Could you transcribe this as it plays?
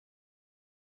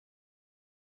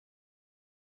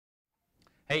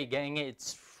Hey gang,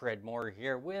 it's Fred Moore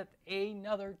here with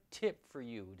another tip for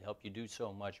you to help you do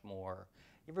so much more.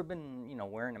 You ever been,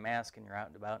 wearing a mask and you're out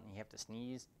and about and you have to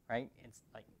sneeze, right? It's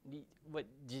like,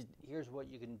 here's what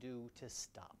you can do to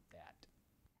stop that.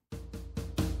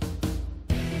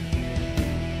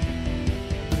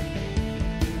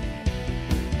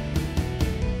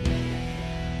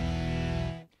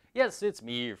 Yes, it's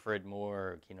me, Fred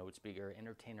Moore, keynote speaker,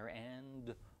 entertainer,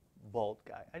 and bald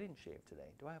guy. I didn't shave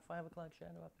today. Do I have 5 o'clock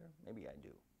shadow up there? Maybe I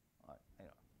do. I don't.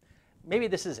 Maybe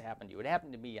this has happened to you. It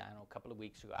happened to me, I don't know, a couple of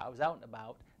weeks ago. I was out and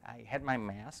about. I had my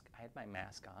mask.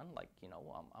 On, like,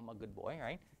 I'm a good boy,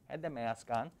 right? Had the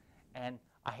mask on, and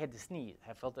I had to sneeze.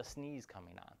 I felt a sneeze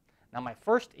coming on. Now, my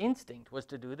first instinct was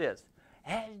to do this.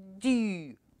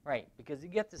 Right, because you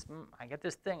get this, I get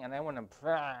this thing, and I don't want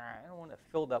to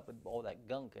fill it up with all that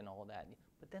gunk and all that.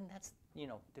 But then that's,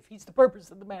 defeats the purpose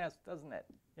of the mask, doesn't it?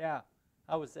 Yeah,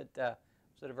 I was at a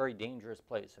very dangerous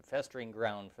place, a festering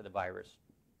ground for the virus,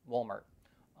 Walmart.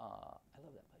 I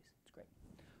love that place. It's great.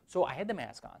 So I had the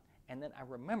mask on, and then I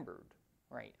remembered,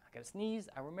 right, I got to sneeze.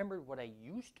 I remembered what I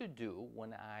used to do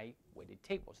when I waited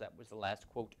tables. That was the last,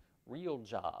 quote, real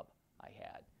job I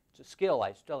had. It's a skill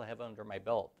I still have under my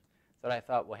belt. That I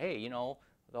thought, well, hey,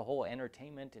 the whole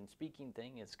entertainment and speaking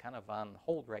thing is kind of on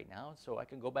hold right now, so I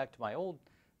can go back to my old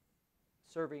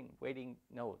serving, waiting.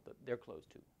 No, they're closed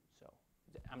too, so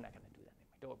I'm not going to do that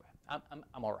anymore. Don't worry.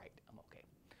 I'm all right. I'm okay.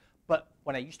 But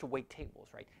when I used to wait tables,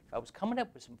 right, if I was coming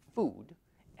up with some food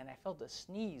and I felt a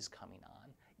sneeze coming on,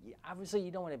 obviously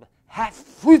you don't want to have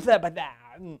food.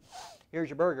 Here's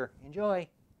your burger. Enjoy.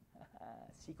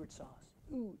 Secret sauce.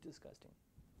 Ooh, disgusting.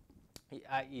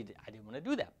 I didn't want to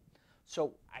do that.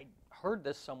 So I heard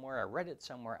this somewhere, I read it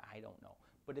somewhere, I don't know.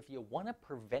 But if you want to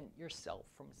prevent yourself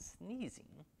from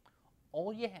sneezing,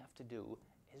 all you have to do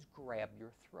is grab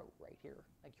your throat right here,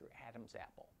 like your Adam's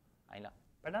apple. I know,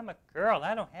 but I'm a girl,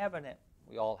 I don't have it.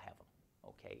 We all have them,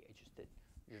 okay? It's just that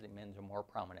usually men's are more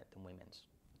prominent than women's.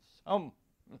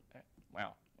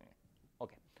 Well,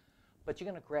 okay. But you're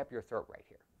going to grab your throat right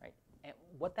here, right? And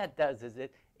what that does is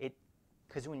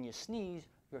because when you sneeze,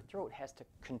 your throat has to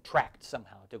contract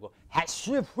somehow to go, right?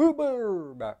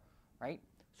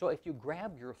 So if you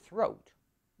grab your throat,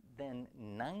 then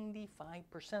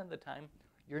 95% of the time,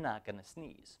 you're not going to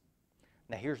sneeze.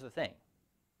 Now, here's the thing.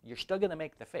 You're still going to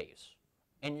make the face,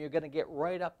 and you're going to get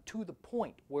right up to the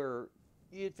point where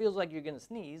it feels like you're going to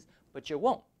sneeze, but you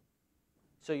won't.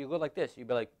 So you go like this. You'll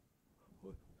be like,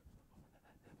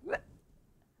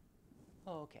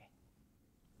 oh, okay.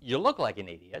 You look like an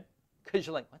idiot, because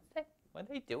you're like, what's that? What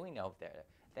are they doing over there?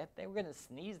 That they were going to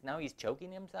sneeze, now he's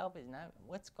choking himself?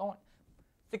 What's going on?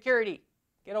 Security,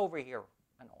 get over here,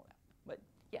 and all that. But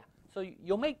yeah, so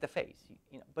you'll make the face,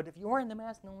 but if you're wearing the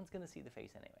mask, no one's going to see the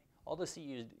face anyway. All they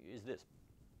see is this.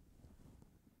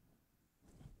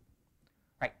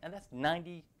 Right, and that's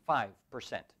 95%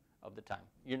 of the time.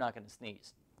 You're not going to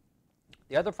sneeze.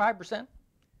 The other 5%,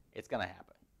 it's going to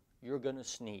happen. You're going to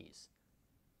sneeze.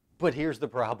 But here's the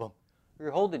problem.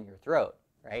 You're holding your throat,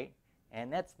 right?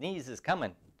 And that sneeze is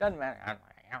coming. Doesn't matter. I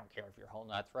don't care if you're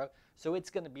holding that throat. So it's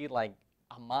going to be like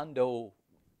a Mondo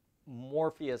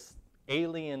Morpheus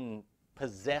alien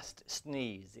possessed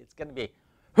sneeze. It's going to be,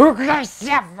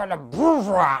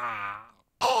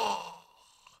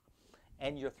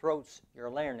 and your throat's, your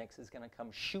larynx is going to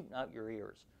come shooting out your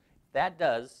ears. If that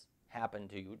does happen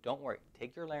to you, don't worry.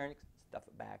 Take your larynx, stuff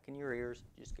it back in your ears,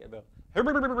 just get a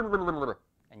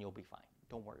and you'll be fine.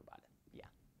 Don't worry about it. Yeah.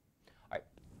 All right.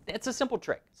 It's a simple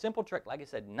trick. Simple trick. Like I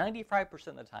said, 95%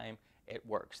 of the time it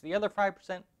works. The other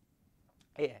 5%,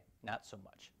 yeah, not so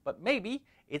much. But maybe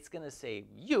it's going to save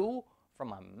you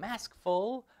from a mask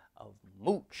full of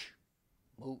mooch.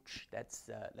 Mooch. That's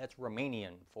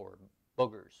Romanian for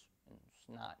boogers. And it's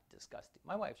not disgusting.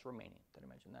 My wife's Romanian. Did I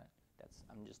mention that?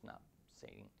 I'm just not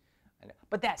saying. I know.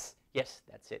 But that's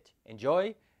it.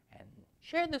 Enjoy and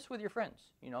share this with your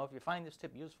friends. If you find this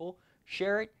tip useful,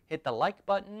 share it. Hit the like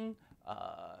button.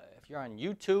 If you're on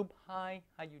YouTube, hi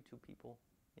YouTube people.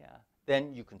 Yeah.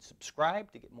 Then you can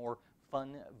subscribe to get more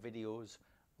fun videos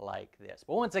like this.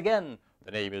 But once again,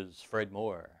 the name is Fred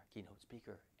Moore, keynote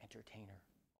speaker, entertainer.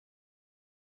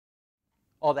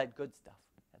 All that good stuff.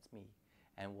 That's me.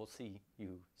 And we'll see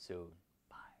you soon.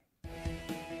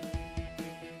 Bye.